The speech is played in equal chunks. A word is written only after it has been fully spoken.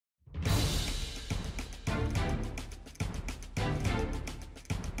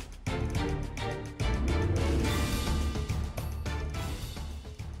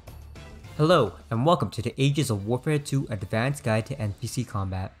Hello, and welcome to the Ages of Warfare 2 Advanced Guide to NPC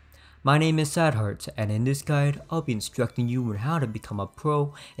Combat. My name is Sadhart, and in this guide, I'll be instructing you on how to become a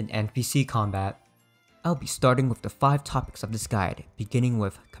pro in NPC combat. I'll be starting with the 5 topics of this guide, beginning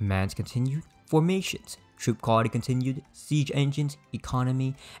with commands continued, formations, troop quality continued, siege engines,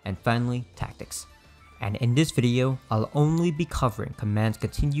 economy, and finally, tactics. And in this video, I'll only be covering commands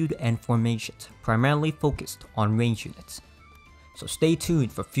continued and formations, primarily focused on range units. So stay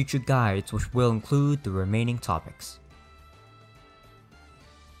tuned for future guides which will include the remaining topics.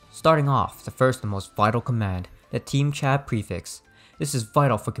 Starting off, the first and most vital command, the team chat prefix. This is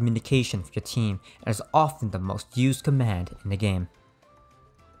vital for communication with your team and is often the most used command in the game.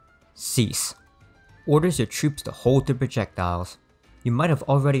 Cease. Orders your troops to hold their projectiles. You might have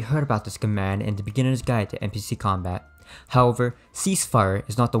already heard about this command in the beginner's guide to NPC combat. However, ceasefire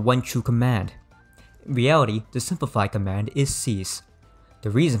is not the one true command. In reality, the simplified command is cease.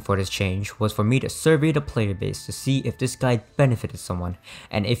 The reason for this change was for me to survey the player base to see if this guide benefited someone,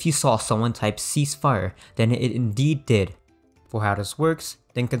 and if you saw someone type ceasefire, then it indeed did. For how this works,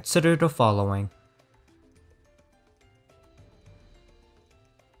 then consider the following.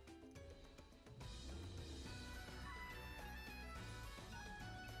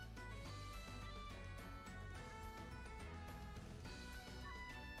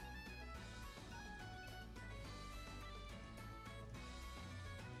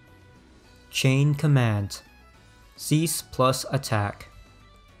 Chain command. Cease plus attack.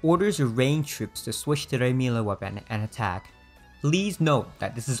 Orders your ranged troops to switch to their melee weapon and attack. Please note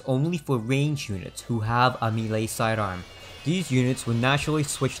that this is only for ranged units who have a melee sidearm. These units will naturally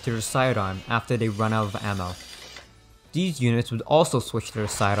switch to their sidearm after they run out of ammo. These units would also switch to their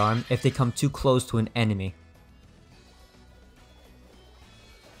sidearm if they come too close to an enemy.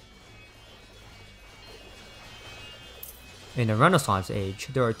 In the Renaissance age,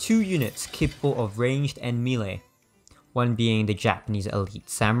 there are 2 units capable of ranged and melee, one being the Japanese elite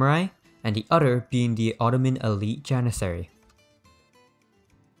samurai, and the other being the Ottoman elite janissary.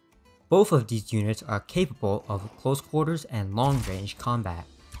 Both of these units are capable of close quarters and long range combat.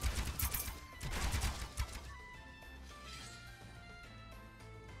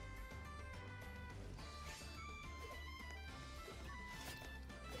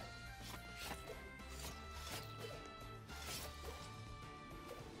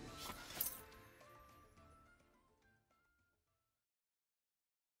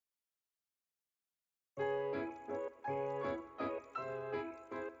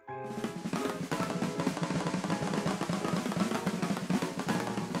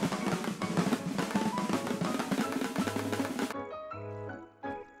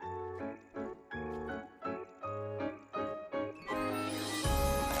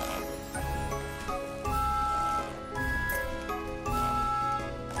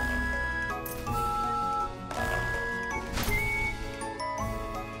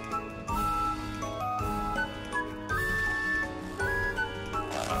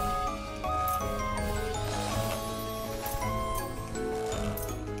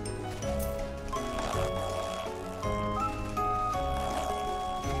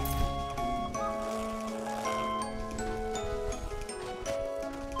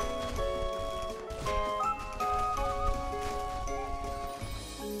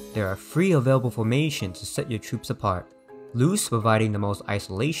 There are 3 available formations to set your troops apart. Loose providing the most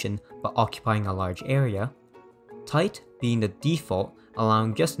isolation but occupying a large area, tight being the default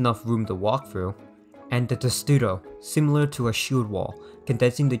allowing just enough room to walk through, and the testudo, similar to a shield wall,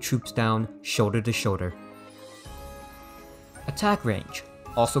 condensing the troops down shoulder to shoulder. Attack range,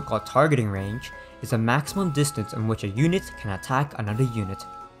 also called targeting range, is a maximum distance in which a unit can attack another unit.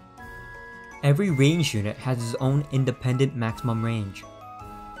 Every range unit has its own independent maximum range,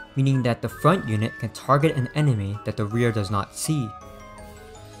 meaning that the front unit can target an enemy that the rear does not see.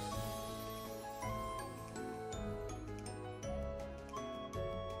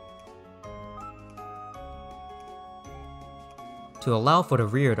 To allow for the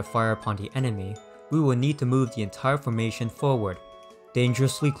rear to fire upon the enemy, we will need to move the entire formation forward,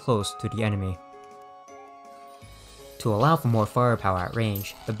 dangerously close to the enemy. To allow for more firepower at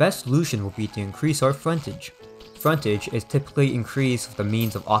range, the best solution will be to increase our frontage. Frontage is typically increased with the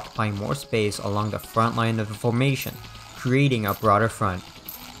means of occupying more space along the front line of the formation, creating a broader front.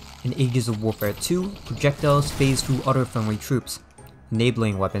 In Ages of Warfare 2, projectiles phase through other friendly troops,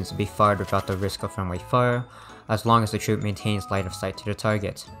 enabling weapons to be fired without the risk of friendly fire, as long as the troop maintains line of sight to the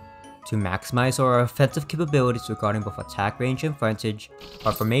target. To maximize our offensive capabilities regarding both attack range and frontage,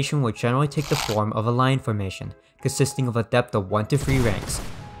 our formation will generally take the form of a line formation, consisting of a depth of 1 to 3 ranks,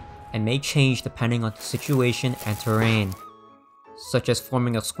 and may change depending on the situation and terrain. such as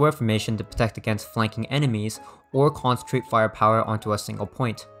forming a square formation to protect against flanking enemies or concentrate firepower onto a single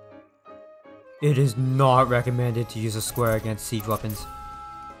point. It is not recommended to use a square against siege weapons.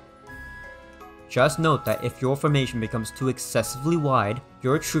 Just note that if your formation becomes too excessively wide,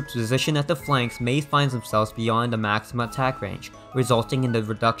 your troops positioned at the flanks may find themselves beyond the maximum attack range, resulting in the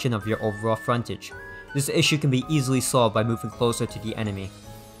reduction of your overall frontage. This issue can be easily solved by moving closer to the enemy.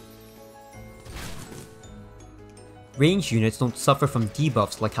 Ranged units don't suffer from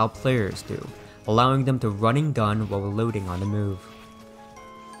debuffs like how players do, allowing them to run and gun while loading on the move.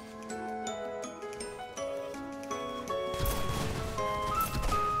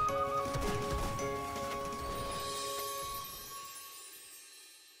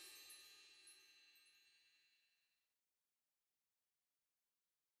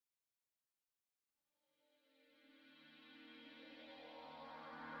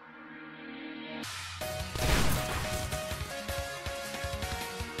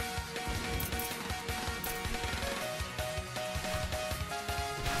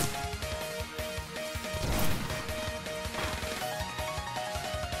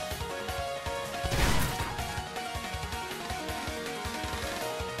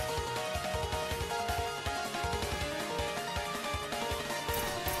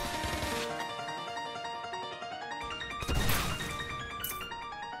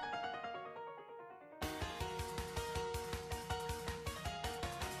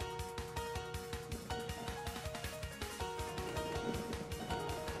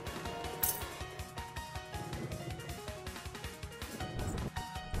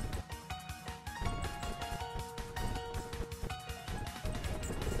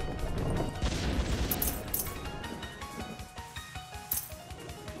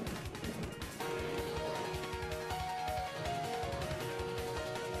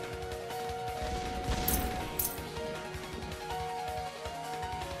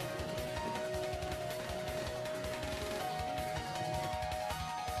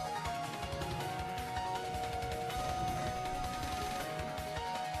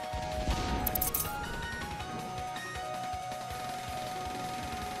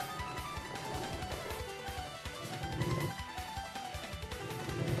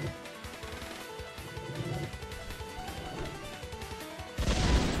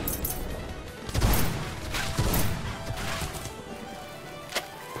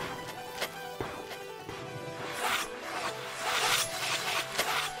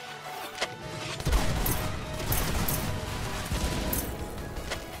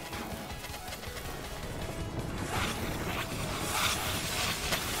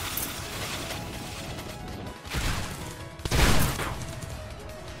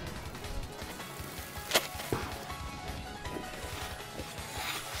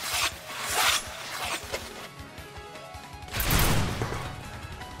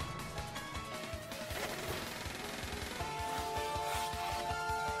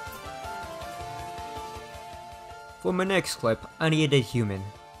 For my next clip, I needed a human,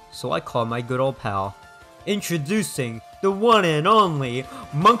 so I called my good old pal. Introducing the one and only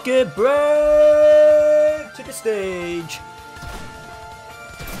Monkey Break to the stage!